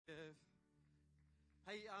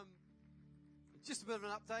Hey, just a bit of an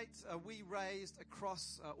update. We raised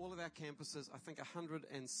across all of our campuses, I think,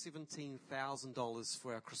 $117,000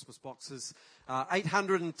 for our Christmas boxes.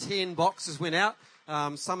 810 boxes went out,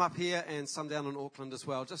 some up here and some down in Auckland as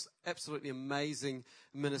well. Just absolutely amazing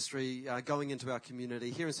ministry going into our community.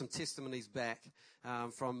 Hearing some testimonies back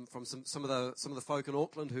from some of the folk in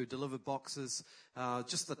Auckland who delivered boxes.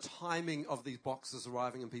 Just the timing of these boxes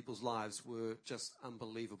arriving in people's lives were just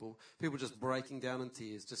unbelievable. People just breaking down in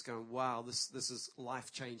tears, just going, wow, this is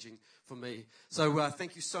life-changing for me. So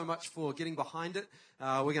thank you so much for getting behind it.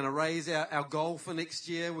 We're going to raise our goal for next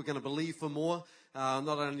year. We're going to believe for more.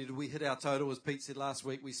 Not only did we hit our total, as Pete said last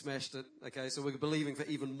week, we smashed it. Okay, so we're believing for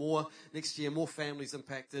even more next year, more families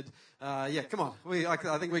impacted. Come on.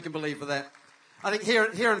 I think we can believe for that. I think here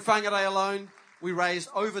in Whangarei alone, we raised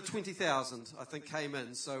over 20,000, I think, came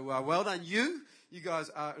in. So well done. You guys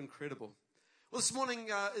are incredible. Well, this morning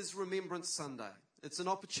is Remembrance Sunday. It's an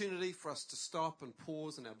opportunity for us to stop and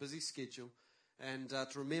pause in our busy schedule and to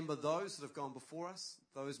remember those that have gone before us,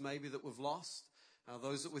 those maybe that we've lost,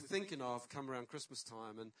 those that we're thinking of come around Christmas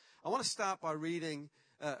time. And I want to start by reading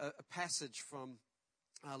a passage from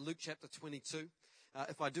Luke chapter 22.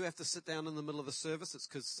 If I do have to sit down in the middle of the service, it's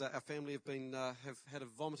because our family have had a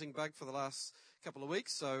vomiting bug for the last couple of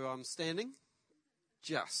weeks, so I'm standing.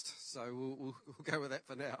 So we'll go with that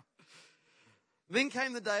for now. Then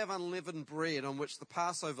came the day of unleavened bread on which the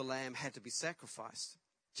Passover lamb had to be sacrificed.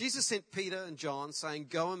 Jesus sent Peter and John, saying,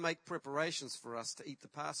 "Go and make preparations for us to eat the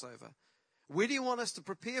Passover." "Where do you want us to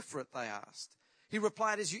prepare for it?" they asked. He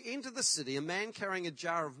replied, "As you enter the city, a man carrying a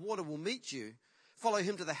jar of water will meet you. Follow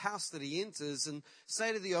him to the house that he enters and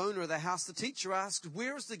say to the owner of the house, 'The teacher asks,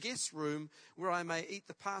 where is the guest room where I may eat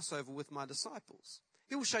the Passover with my disciples?'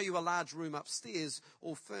 He will show you a large room upstairs,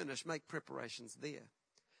 all furnished. Make preparations there."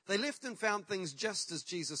 They left and found things just as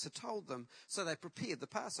Jesus had told them, so they prepared the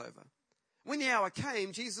Passover. When the hour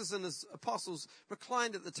came, Jesus and his apostles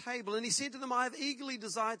reclined at the table, and he said to them, "I have eagerly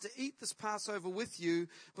desired to eat this Passover with you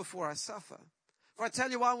before I suffer. For I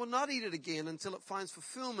tell you, I will not eat it again until it finds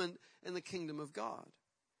fulfillment in the kingdom of God."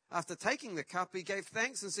 After taking the cup, he gave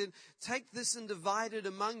thanks and said, "Take this and divide it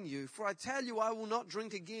among you. For I tell you, I will not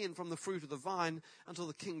drink again from the fruit of the vine until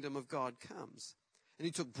the kingdom of God comes." And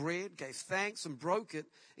he took bread, gave thanks, and broke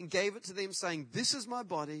it, and gave it to them, saying, "This is my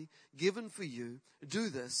body given for you. Do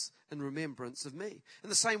this in remembrance of me." In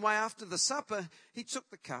the same way, after the supper, he took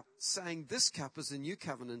the cup, saying, "This cup is the new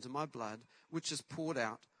covenant in my blood, which is poured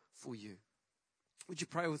out for you." Would you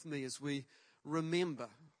pray with me as we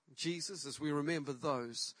remember Jesus, as we remember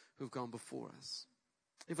those who have gone before us?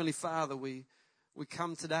 Heavenly Father, we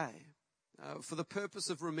come today for the purpose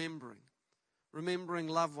of remembering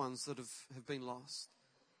loved ones that have been lost,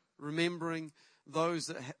 remembering those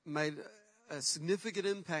that have made a significant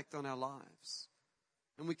impact on our lives.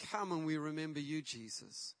 And we come and we remember you,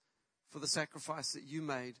 Jesus, for the sacrifice that you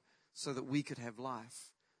made so that we could have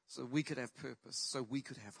life, so we could have purpose, so we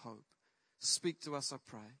could have hope. Speak to us, I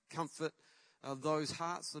pray. Comfort those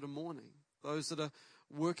hearts that are mourning, those that are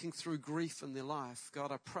working through grief in their life.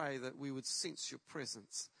 God, I pray that we would sense your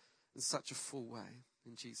presence in such a full way.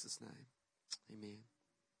 In Jesus' name, amen.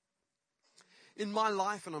 In my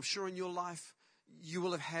life, and I'm sure in your life, you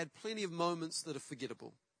will have had plenty of moments that are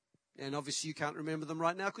forgettable. And obviously you can't remember them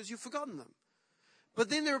right now because you've forgotten them. But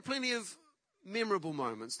then there are plenty of memorable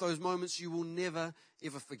moments, those moments you will never,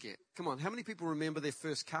 ever forget. Come on, how many people remember their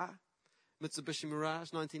first car? Mitsubishi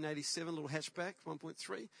Mirage, 1987, little hatchback,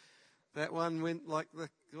 1.3. That one went like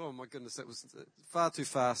oh my goodness, that was far too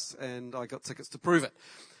fast, and I got tickets to prove it.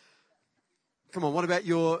 Come on, what about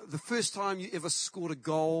the first time you ever scored a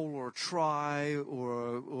goal or a try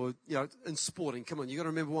or in sporting? Come on, you got to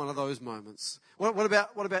remember one of those moments. What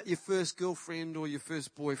about your first girlfriend or your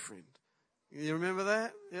first boyfriend? You remember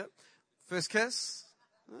that? Yep. First kiss?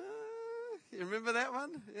 You remember that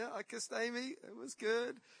one? Yeah, I kissed Amy. It was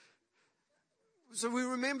good. So we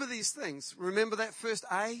remember these things. Remember that first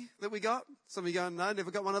A that we got? Some of you going, no,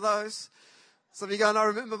 never got one of those. Some of you going, I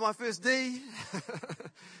remember my first D.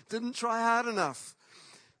 Didn't try hard enough.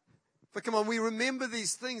 But come on, we remember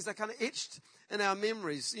these things. They're kind of etched in our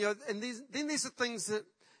memories. And then there's the things that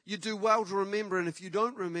you do well to remember. And if you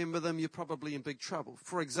don't remember them, you're probably in big trouble.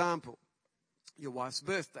 For example, your wife's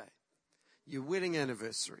birthday, your wedding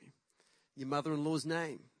anniversary, your mother-in-law's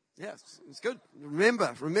name. Yes, it's good.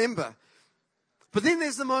 Remember. But then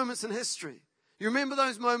there's the moments in history. You remember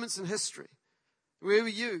those moments in history. Where were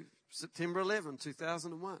you? September 11,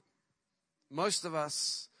 2001. Most of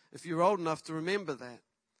us, if you're old enough to remember that,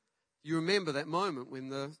 you remember that moment when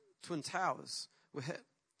the Twin Towers were hit.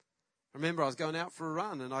 I remember I was going out for a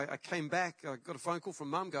run and I came back. I got a phone call from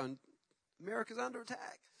Mum going, America's under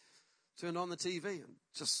attack. Turned on the TV and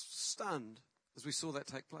just stunned as we saw that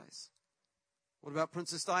take place. What about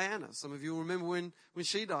Princess Diana? Some of you will remember when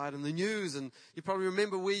she died and the news, and you probably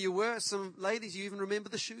remember where you were. Some ladies, you even remember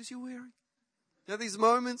the shoes you're wearing. You know, these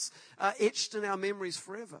moments are etched in our memories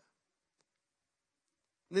forever.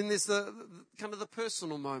 And then there's the kind of the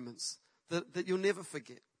personal moments that you'll never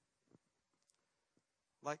forget.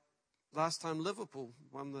 Like last time Liverpool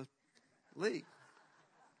won the league.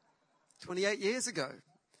 28 years ago.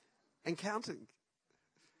 And counting.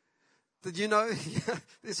 Did you know,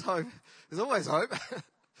 there's hope. There's always hope.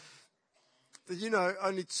 Did you know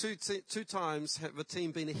only two times have a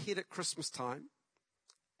team been ahead at Christmas time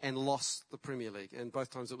and lost the Premier League? And both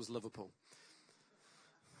times it was Liverpool.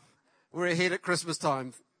 We're ahead at Christmas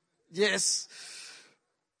time. Yes.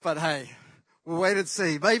 But hey, we'll wait and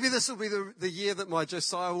see. Maybe this will be the year that my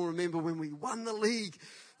Josiah will remember when we won the league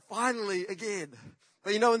finally again.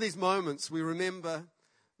 But you know, in these moments, we remember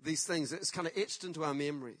these things. It's kind of etched into our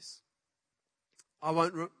memories. I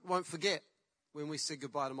won't forget when we said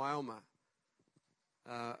goodbye to my Oma.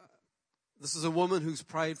 This is a woman who's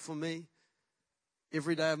prayed for me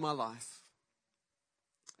every day of my life.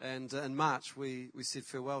 And in March, we said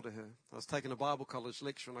farewell to her. I was taking a Bible college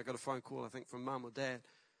lecture, and I got a phone call, I think, from Mum or Dad,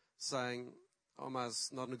 saying, Oma's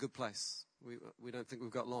not in a good place. We don't think we've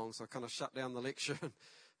got long. So I kind of shut down the lecture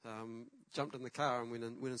and jumped in the car and went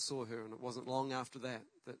and saw her. And it wasn't long after that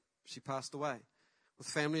she passed away. With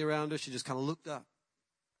family around her, she just kind of looked up.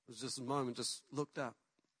 It was just a moment, just looked up.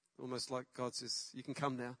 Almost like God says, you can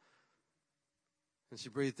come now. And she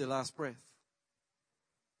breathed her last breath.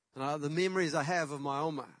 And the memories I have of my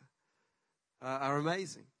Oma are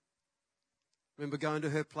amazing. I remember going to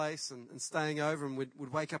her place and staying over, and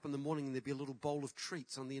we'd wake up in the morning and there'd be a little bowl of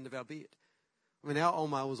treats on the end of our bed. I mean, our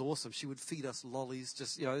Oma was awesome. She would feed us lollies,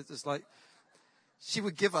 just like, she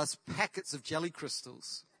would give us packets of jelly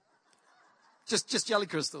crystals. Just jelly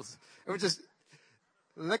crystals. It was just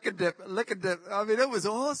lick and dip. I mean, it was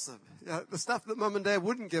awesome. The stuff that Mum and Dad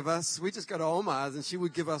wouldn't give us, we just go to Oma's and she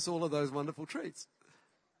would give us all of those wonderful treats.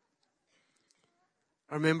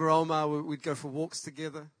 I remember Oma, we'd go for walks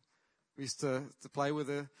together. We used to play with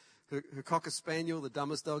her Cocker Spaniel, the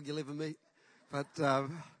dumbest dog you'll ever meet. But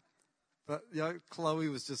you know, Chloe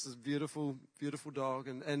was just this beautiful, beautiful dog,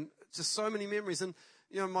 and just so many memories. And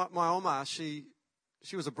you know, my Oma, she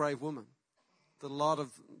was a brave woman. Did a lot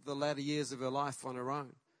of the latter years of her life on her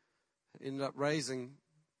own. Ended up raising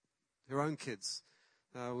her own kids,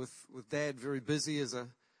 with Dad very busy as a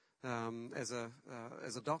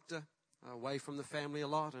doctor, away from the family a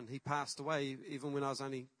lot, and he passed away even when I was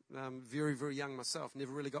only very, very young myself.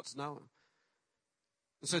 Never really got to know him.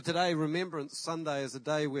 And so today, Remembrance Sunday is a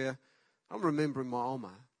day where I'm remembering my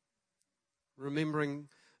Oma, remembering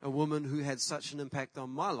a woman who had such an impact on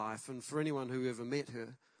my life, and for anyone who ever met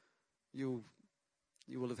her, you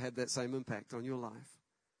will have had that same impact on your life.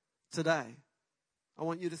 Today, I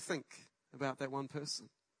want you to think about that one person,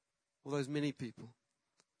 or those many people,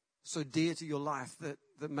 so dear to your life that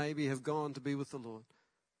maybe have gone to be with the Lord.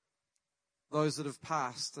 Those that have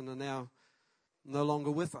passed and are now no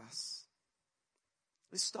longer with us.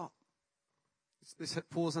 Let's stop. Let's hit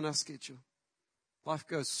pause on our schedule. Life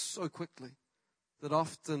goes so quickly that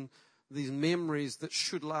often these memories that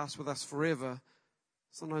should last with us forever,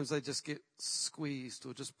 sometimes they just get squeezed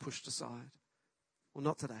or just pushed aside. Well,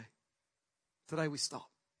 not today. Today we stop.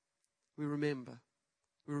 We remember.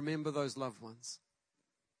 We remember those loved ones.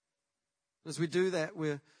 As we do that,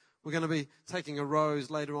 we're going to be taking a rose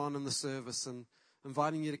later on in the service and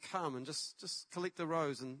inviting you to come and just collect the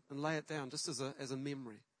rose and lay it down just as a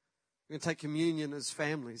memory. We're going to take communion as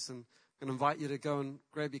families, and I'm going to invite you to go and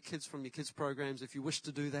grab your kids from your kids' programs if you wish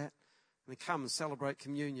to do that. And then come and celebrate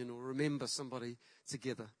communion or remember somebody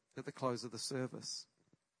together at the close of the service.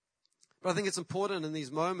 But I think it's important in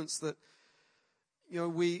these moments that, you know,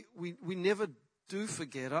 we never do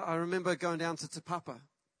forget. I remember going down to Te Papa.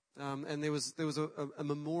 And there was a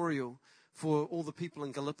memorial for all the people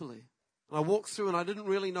in Gallipoli. And I walked through, and I didn't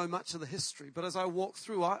really know much of the history. But as I walked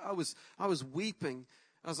through, I was weeping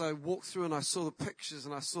as I walked through, and I saw the pictures,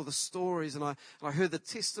 and I saw the stories, and I heard the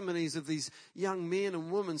testimonies of these young men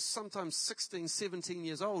and women, sometimes 16, 17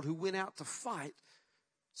 years old, who went out to fight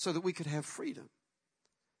so that we could have freedom.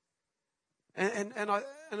 And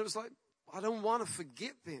it was like, I don't want to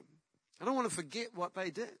forget them. I don't want to forget what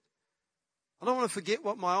they did. I don't want to forget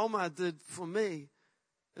what my Oma did for me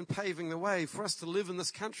in paving the way for us to live in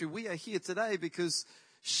this country. We are here today because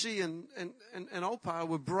she and Opa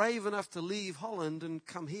were brave enough to leave Holland and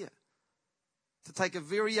come here. To take a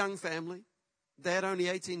very young family, Dad only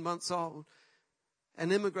 18 months old,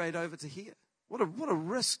 and immigrate over to here. What a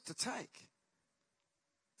risk to take.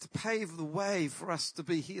 to pave the way for us to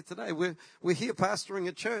be here today. We're here pastoring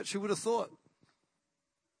a church. Who would have thought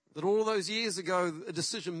that all those years ago, a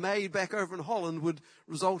decision made back over in Holland would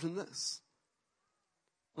result in this?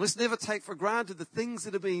 Let's never take for granted the things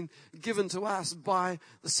that have been given to us by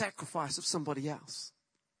the sacrifice of somebody else.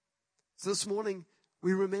 So this morning,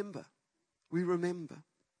 we remember. We remember.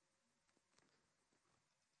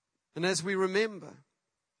 And as we remember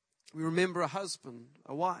a husband,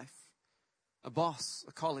 a wife, a boss,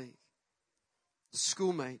 a colleague, a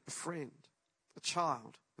schoolmate, a friend, a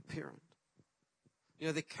child, a parent. You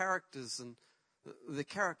know, their characters and their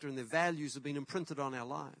character and their values have been imprinted on our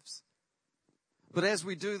lives. But as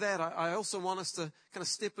we do that, I also want us to kind of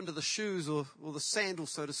step into the shoes or the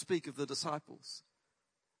sandals, so to speak, of the disciples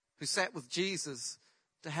who sat with Jesus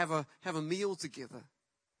to have a meal together.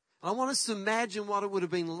 And I want us to imagine what it would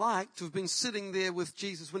have been like to have been sitting there with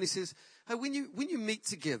Jesus when he says, hey, when you meet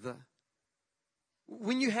together,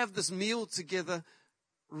 when you have this meal together,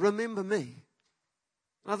 remember me.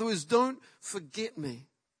 In other words, don't forget me.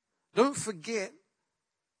 Don't forget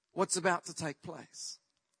what's about to take place.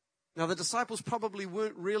 Now, the disciples probably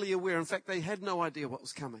weren't really aware. In fact, they had no idea what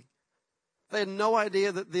was coming. They had no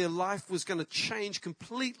idea that their life was going to change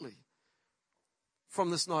completely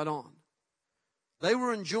from this night on. They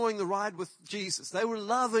were enjoying the ride with Jesus. They were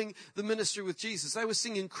loving the ministry with Jesus. They were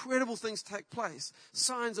seeing incredible things take place.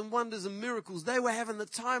 Signs and wonders and miracles. They were having the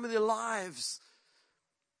time of their lives.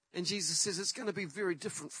 And Jesus says it's going to be very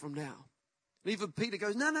different from now. And even Peter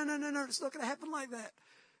goes, no, it's not going to happen like that.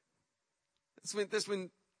 That's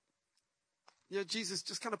when Jesus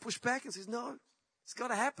just kind of pushed back and says, no, it's got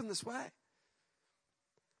to happen this way.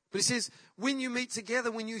 But he says, when you meet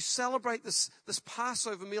together, when you celebrate this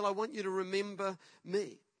Passover meal, I want you to remember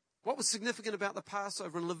me. What was significant about the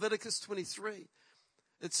Passover in Leviticus 23?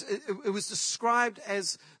 It was described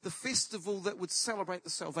as the festival that would celebrate the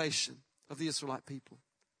salvation of the Israelite people.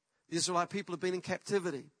 The Israelite people have been in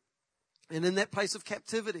captivity. And in that place of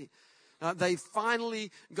captivity, they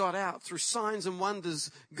finally got out through signs and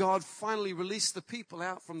wonders. God finally released the people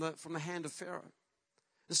out from the hand of Pharaoh.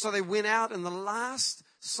 And so they went out, and the last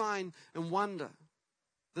sign and wonder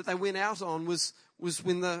that they went out on was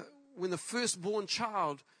when the firstborn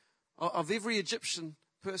child of every Egyptian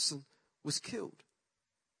person was killed,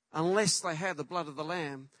 unless they had the blood of the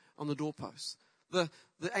lamb on the doorpost. The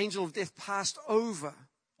angel of death passed over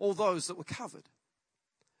all those that were covered.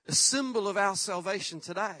 A symbol of our salvation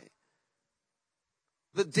today.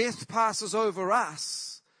 That death passes over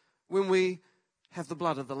us when we have the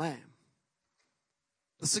blood of the lamb.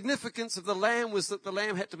 The significance of the lamb was that the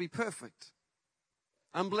lamb had to be perfect,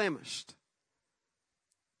 unblemished.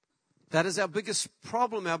 That is our biggest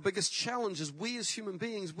problem, our biggest challenge is we as human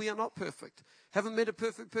beings, we are not perfect. Haven't met a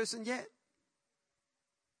perfect person yet.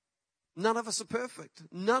 None of us are perfect.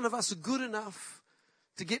 None of us are good enough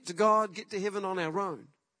to get to God, get to heaven on our own.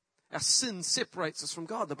 Our sin separates us from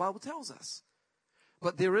God, the Bible tells us.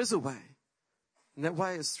 But there is a way, and that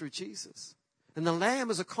way is through Jesus. And the lamb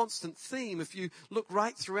is a constant theme if you look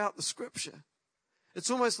right throughout the scripture. It's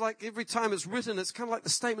almost like every time it's written, it's kind of like the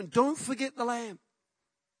statement, don't forget the lamb.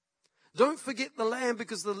 Don't forget the lamb,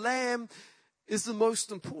 because the lamb is the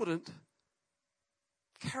most important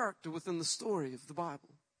character within the story of the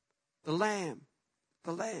Bible. The lamb.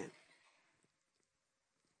 The lamb.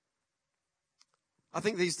 I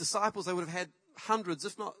think these disciples, they would have had hundreds,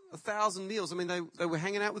 if not 1,000 meals. I mean, they were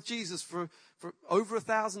hanging out with Jesus for over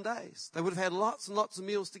 1,000 days. They would have had lots and lots of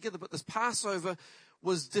meals together, but this Passover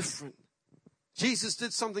was different. Jesus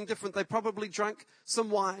did something different. They probably drank some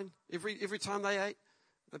wine every time they ate.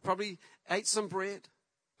 They probably ate some bread.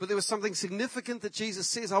 But there was something significant that Jesus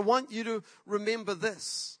says, I want you to remember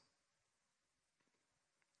this.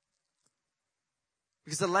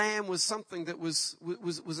 Because the lamb was something that was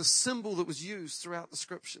a symbol that was used throughout the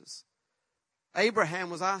scriptures. Abraham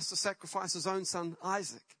was asked to sacrifice his own son,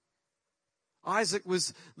 Isaac. Isaac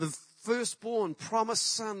was the firstborn promised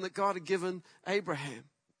son that God had given Abraham.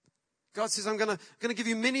 God says, I'm going to give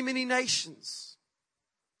you many, many nations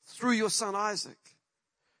through your son Isaac.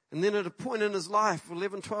 And then at a point in his life,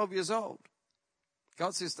 11, 12 years old,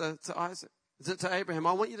 God says to Abraham,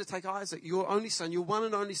 I want you to take Isaac, your only son, your one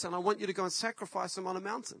and only son. I want you to go and sacrifice him on a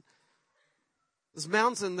mountain. This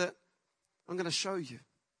mountain that I'm going to show you.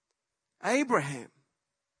 Abraham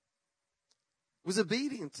was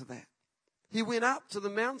obedient to that. He went up to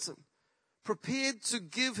the mountain, prepared to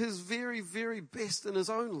give his very, very best and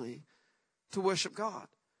his only to worship God.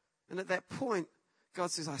 And at that point,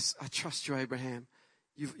 God says, I trust you, Abraham.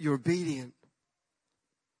 You're obedient.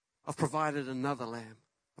 I've provided another lamb.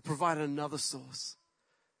 I've provided another source.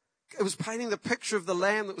 It was painting the picture of the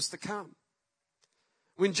lamb that was to come.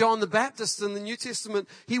 When John the Baptist in the New Testament,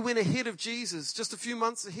 he went ahead of Jesus, just a few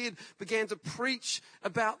months ahead, began to preach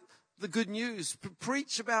about the good news,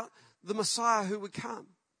 preach about the Messiah who would come.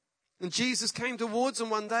 And Jesus came towards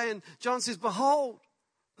him one day, and John says, "Behold,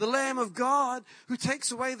 the Lamb of God who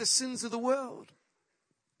takes away the sins of the world."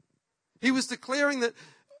 He was declaring that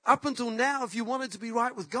up until now, if you wanted to be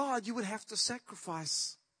right with God, you would have to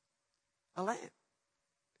sacrifice a lamb.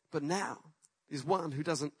 But now there's one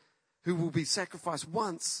who will be sacrificed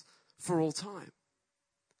once for all time.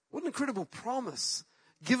 What an incredible promise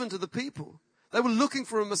given to the people. They were looking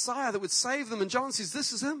for a Messiah that would save them. And John says,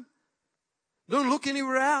 this is him. Don't look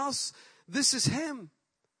anywhere else. This is him.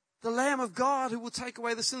 The Lamb of God who will take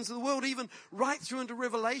away the sins of the world, even right through into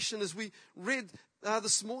Revelation as we read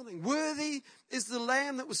this morning. Worthy is the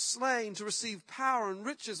Lamb that was slain to receive power and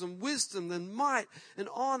riches and wisdom and might and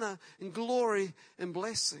honor and glory and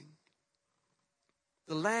blessing.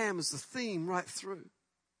 The Lamb is the theme right through.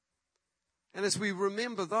 And as we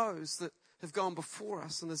remember those that have gone before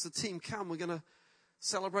us, and as the team come, we're going to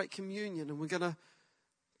celebrate communion, and we're going to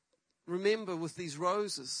remember with these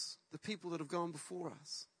roses the people that have gone before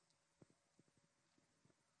us.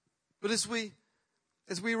 But as we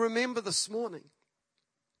remember this morning,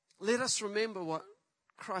 let us remember what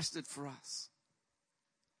Christ did for us.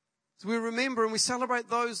 As we remember and we celebrate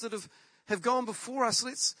those that have gone before us,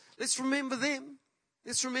 let's remember them.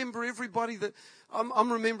 Let's remember everybody that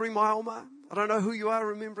I'm remembering my Oma. I don't know who you are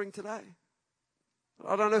remembering today.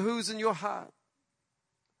 I don't know who's in your heart.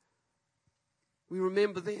 We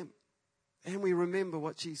remember them, and we remember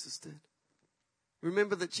what Jesus did.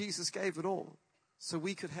 Remember that Jesus gave it all so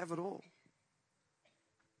we could have it all.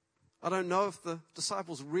 I don't know if the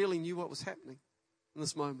disciples really knew what was happening in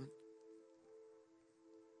this moment.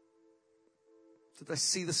 Did they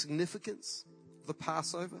see the significance of the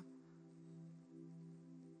Passover?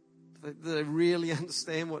 Did they really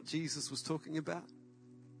understand what Jesus was talking about?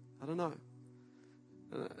 I don't know.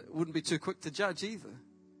 It wouldn't be too quick to judge either.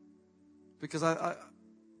 Because I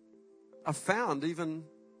found even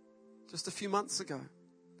just a few months ago,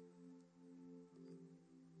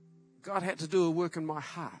 God had to do a work in my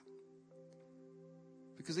heart.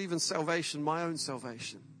 Because even salvation, my own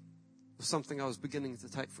salvation, was something I was beginning to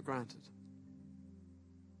take for granted.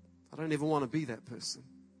 I don't ever want to be that person.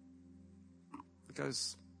 It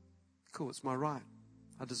goes, cool, it's my right.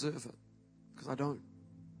 I deserve it. Because I don't.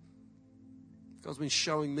 God's been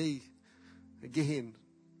showing me, again,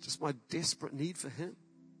 just my desperate need for Him.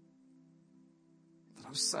 That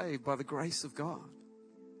I'm saved by the grace of God.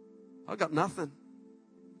 I got nothing.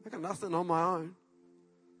 I got nothing on my own.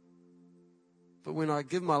 But when I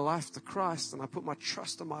give my life to Christ and I put my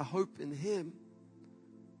trust and my hope in Him,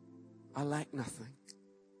 I lack nothing.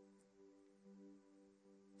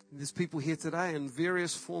 And there's people here today in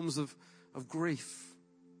various forms of grief.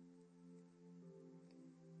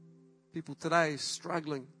 People today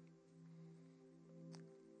struggling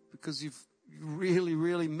because you've really,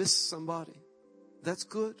 really missed somebody. That's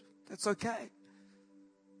good. That's okay.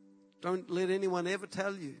 Don't let anyone ever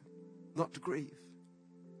tell you not to grieve.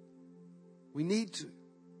 We need to.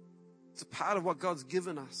 It's a part of what God's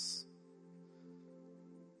given us.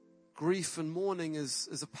 Grief and mourning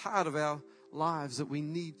is a part of our lives that we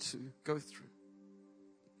need to go through.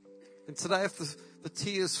 And today, if the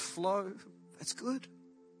tears flow, that's good.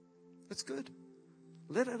 That's good.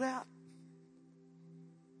 Let it out.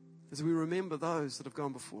 As we remember those that have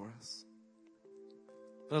gone before us.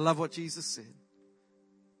 But I love what Jesus said.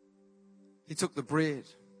 He took the bread.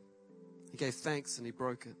 He gave thanks and He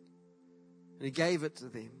broke it. And He gave it to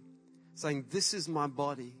them, saying, "This is my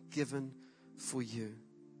body given for you.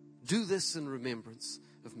 Do this in remembrance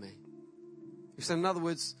of me." So in other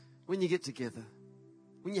words, when you get together,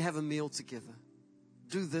 when you have a meal together,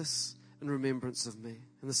 do this in remembrance of me.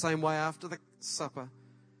 In the same way, after the supper,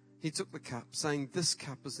 He took the cup, saying, "This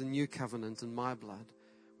cup is the new covenant in my blood,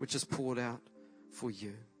 which is poured out for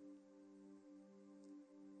you."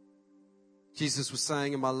 Jesus was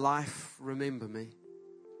saying, in my life, remember me.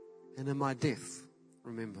 And in my death,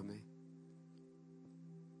 remember me.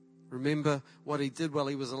 Remember what He did while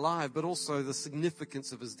He was alive, but also the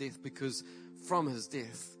significance of His death, because from His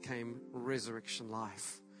death came resurrection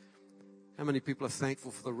life. How many people are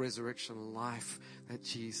thankful for the resurrection life that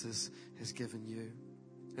Jesus has given you?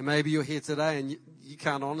 And maybe you're here today and you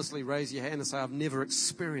can't honestly raise your hand and say, "I've never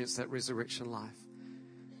experienced that resurrection life."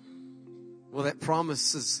 Well, that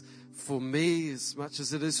promise is for me as much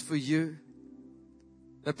as it is for you.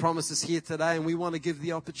 That promise is here today, and we want to give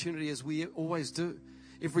the opportunity, as we always do.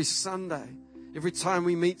 Every Sunday, every time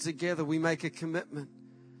we meet together, we make a commitment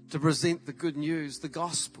to present the good news, the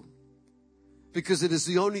gospel, because it is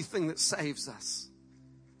the only thing that saves us.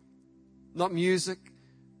 Not music,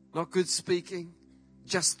 not good speaking,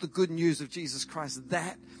 just the good news of Jesus Christ.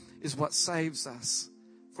 That is what saves us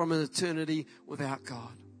from an eternity without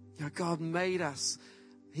God. You know, God made us.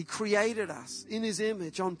 He created us in His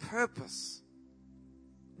image on purpose,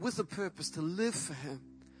 with a purpose to live for Him,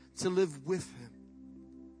 to live with Him.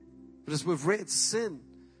 But as we've read, sin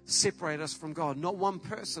separates us from God. Not one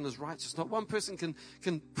person is righteous. Not one person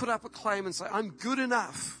can put up a claim and say, I'm good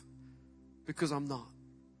enough, because I'm not.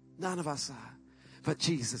 None of us are. But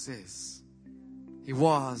Jesus is. He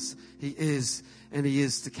was, He is, and He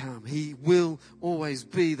is to come. He will always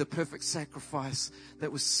be the perfect sacrifice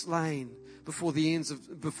that was slain before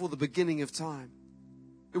the beginning of time.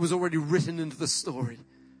 It was already written into the story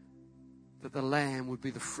that the Lamb would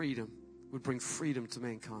be the freedom, would bring freedom to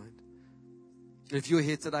mankind. And if you're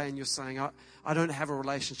here today and you're saying, I don't have a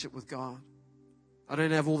relationship with God, I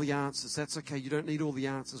don't have all the answers, that's okay. You don't need all the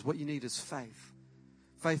answers. What you need is faith.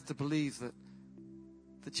 Faith to believe that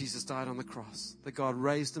Jesus died on the cross, that God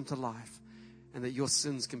raised Him to life, and that your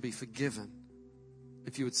sins can be forgiven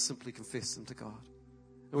if you would simply confess them to God.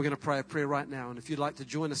 And we're going to pray a prayer right now. And if you'd like to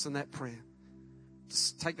join us in that prayer,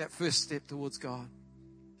 just take that first step towards God.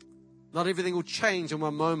 Not everything will change in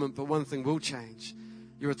one moment, but one thing will change: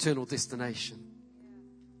 your eternal destination.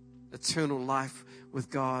 Eternal life with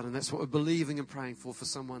God. And that's what we're believing and praying for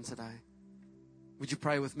someone today. Would you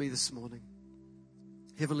pray with me this morning?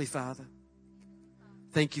 Heavenly Father,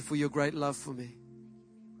 thank you for your great love for me.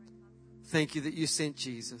 Thank you that you sent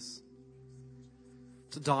Jesus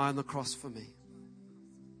to die on the cross for me.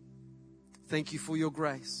 Thank you for your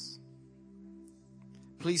grace.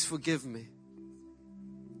 Please forgive me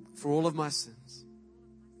for all of my sins.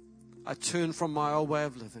 I turn from my old way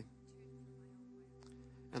of living,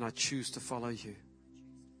 and I choose to follow you.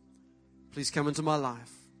 Please come into my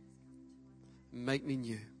life and make me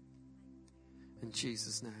new. In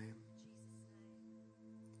Jesus' name.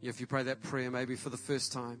 If you pray that prayer maybe for the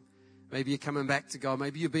first time, maybe you're coming back to God,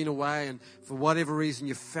 maybe you've been away and for whatever reason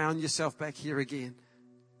you found yourself back here again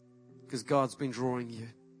because God's been drawing you.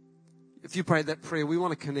 If you prayed that prayer, we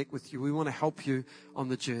want to connect with you. We want to help you on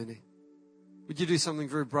the journey. Would you do something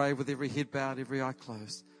very brave with every head bowed, every eye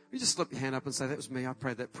closed? Would you just slip your hand up and say, that was me, I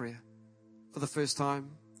prayed that prayer for the first time?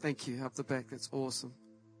 Thank you. Up the back, that's awesome.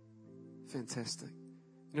 Fantastic.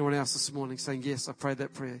 Anyone else this morning saying, yes, I prayed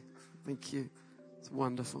that prayer? Thank you. It's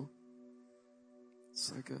wonderful.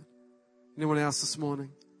 So good. Anyone else this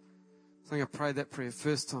morning saying, I prayed that prayer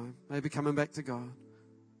first time, maybe coming back to God?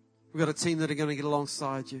 We've got a team that are going to get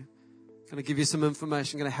alongside you, going to give you some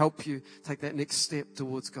information, going to help you take that next step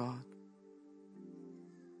towards God.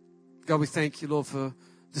 God, we thank you, Lord, for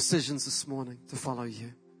decisions this morning to follow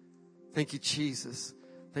you. Thank you, Jesus,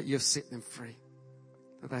 that you have set them free,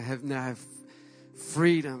 that they now have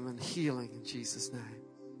freedom and healing in Jesus' name.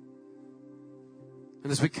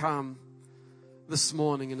 And as we come this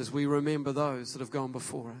morning and as we remember those that have gone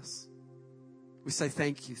before us, we say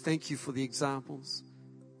thank you. Thank you for the examples.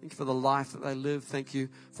 Thank you for the life that they lived. Thank you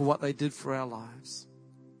for what they did for our lives.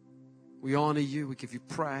 We honor you. We give you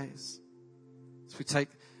praise. As we take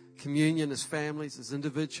communion as families, as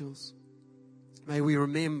individuals, may we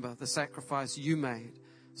remember the sacrifice you made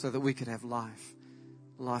so that we could have life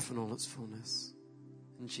in all its fullness.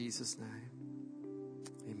 In Jesus' name,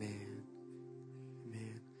 amen.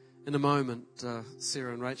 Amen. In a moment,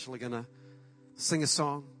 Sarah and Rachel are going to sing a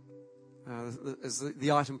song. As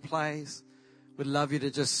the item plays, we'd love you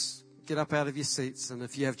to just get up out of your seats. And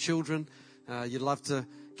if you have children, you'd love to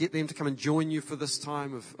get them to come and join you for this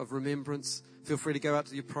time of remembrance. Feel free to go out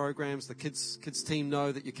to your programs. The kids team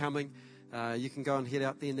know that you're coming. You can go and head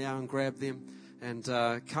out there now and grab them. And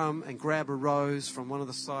come and grab a rose from one of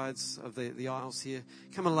the sides of the aisles here.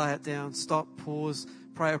 Come and lay it down. Stop, pause,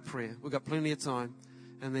 pray a prayer. We've got plenty of time.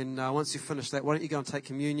 And then once you finish that, why don't you go and take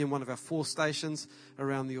communion, one of our 4 stations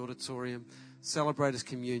around the auditorium. Celebrate as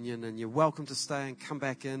communion, and you're welcome to stay and come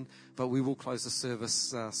back in, but we will close the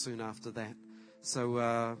service soon after that.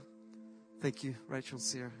 So thank you, Rachel and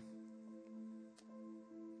Sarah.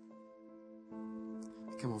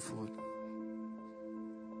 Come on forward.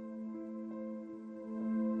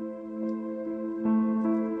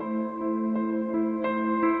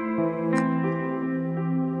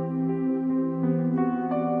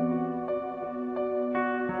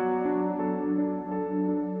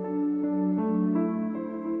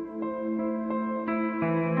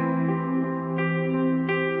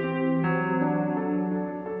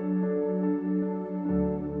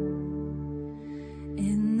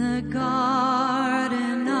 In the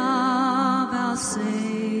garden of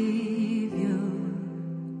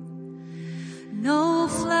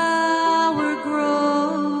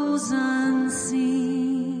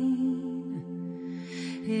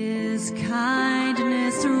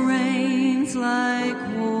kindness rains like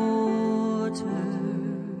water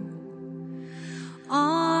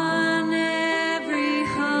on every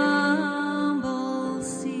humble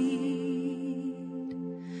seed.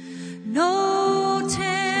 No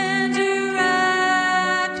tender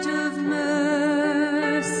act of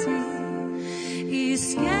mercy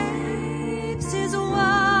escapes his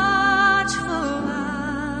watchful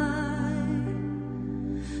eye,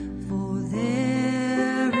 for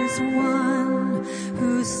there is one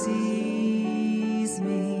who sees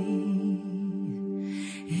me.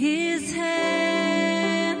 His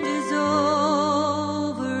hand is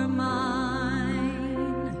over mine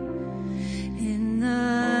in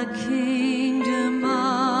the kingdom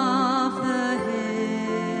of the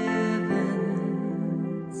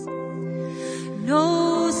heavens.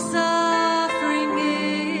 No suffering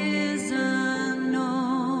is unknown.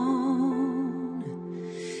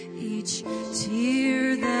 Each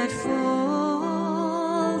tear that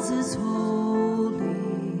falls is holy.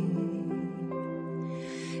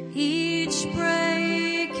 Each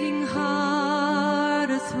breaking heart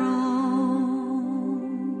a throne.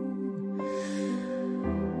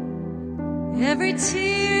 Every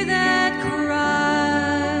tear that cries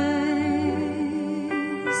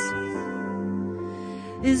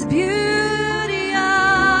is beauty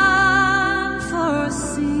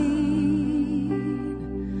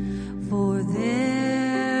unforeseen, for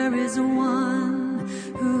there is one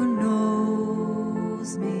who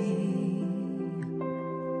knows me.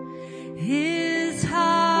 His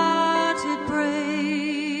heart it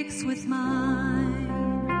breaks with mine.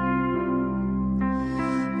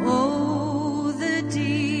 Oh, the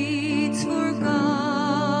deeds forgotten,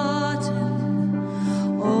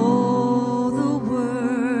 oh, the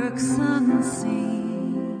works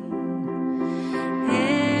unseen.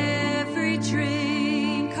 Every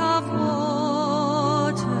drink of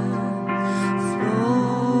water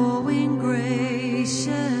flowing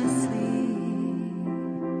graciously.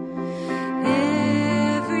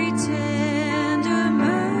 Every tender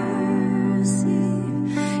mercy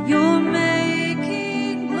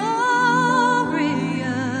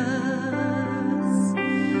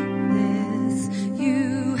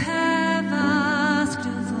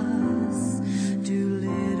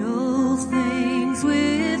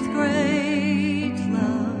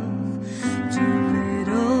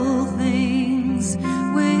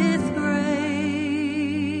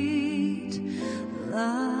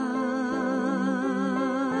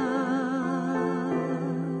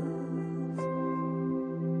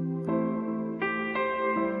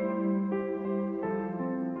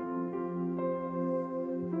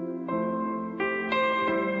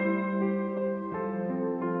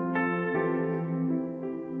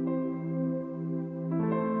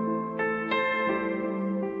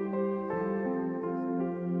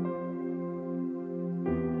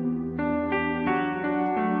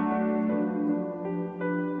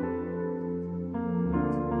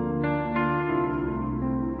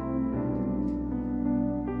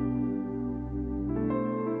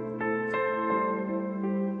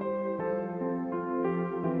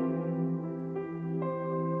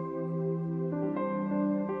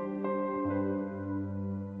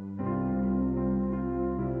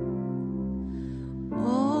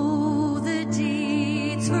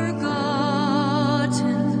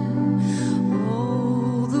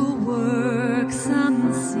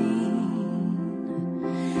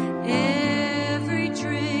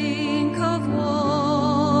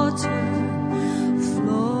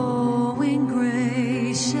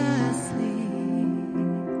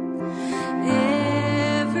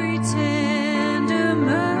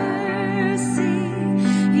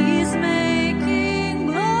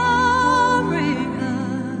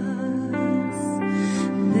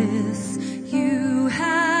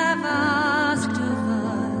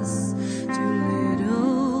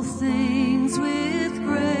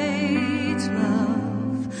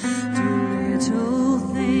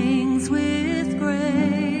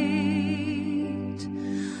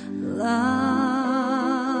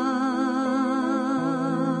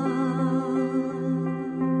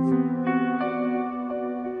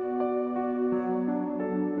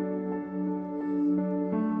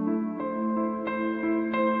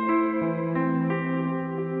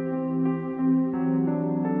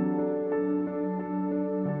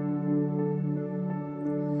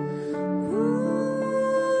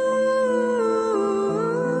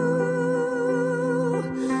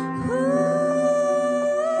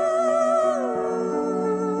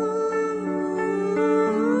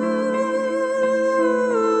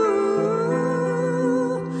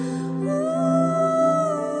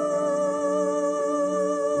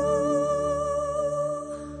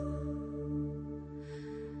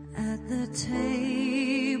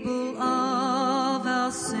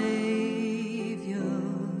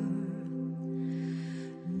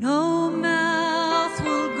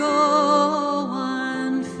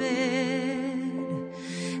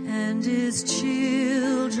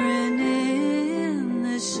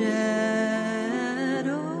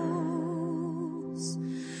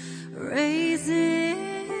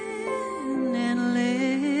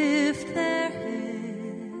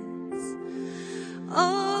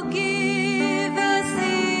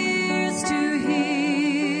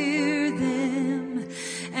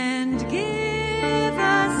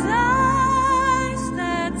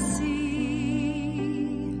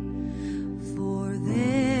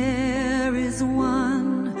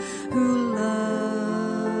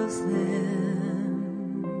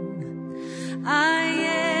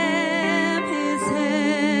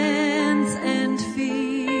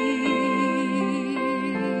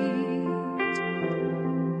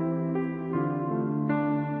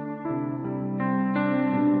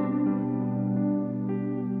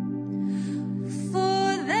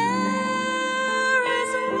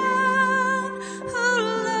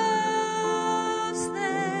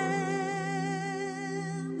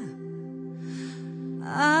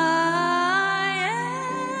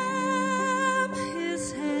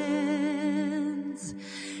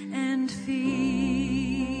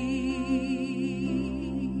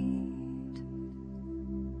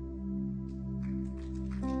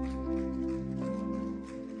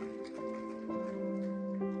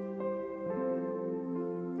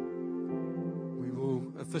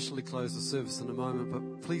officially close the service in a moment,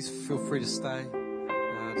 but please feel free to stay.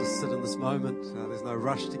 Just sit in this moment. There's no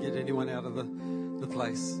rush to get anyone out of the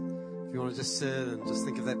place. If you want to just sit and just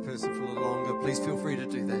think of that person for a little longer, please feel free to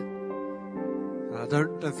do that.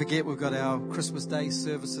 Don't forget, we've got our Christmas Day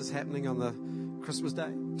services happening on the Christmas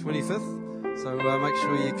Day, 25th. So make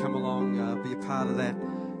sure you come along, be a part of that.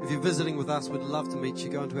 If you're visiting with us, we'd love to meet you.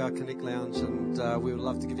 Go into our Connect Lounge, and we would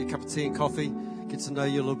love to give you a cup of tea and coffee, get to know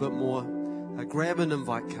you a little bit more. Grab an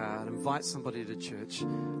invite card, invite somebody to church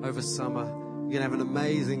over summer. You're going to have an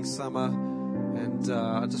amazing summer, and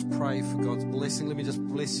I just pray for God's blessing. Let me just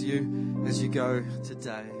bless you as you go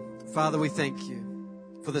today. Father, we thank you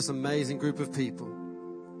for this amazing group of people.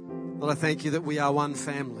 Lord, I thank you that we are one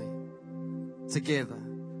family, together,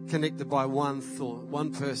 connected by one thought,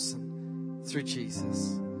 one person, through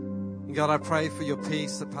Jesus. And God, I pray for your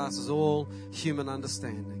peace that passes all human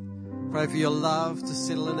understanding. Pray for your love to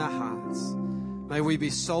settle in our hearts. May we be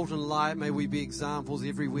salt and light. May we be examples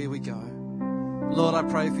everywhere we go. Lord, I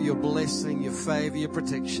pray for your blessing, your favor, your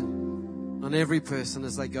protection on every person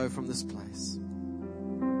as they go from this place.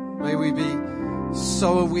 May we be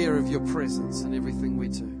so aware of your presence in everything we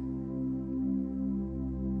do.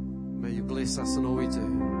 May you bless us in all we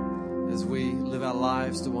do as we live our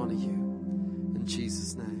lives to honor you. In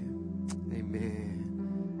Jesus' name,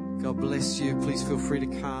 amen. God bless you. Please feel free to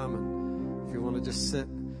come. And if you want to just sit,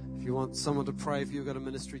 if you want someone to pray for you, we've got a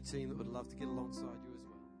ministry team that would love to get alongside you.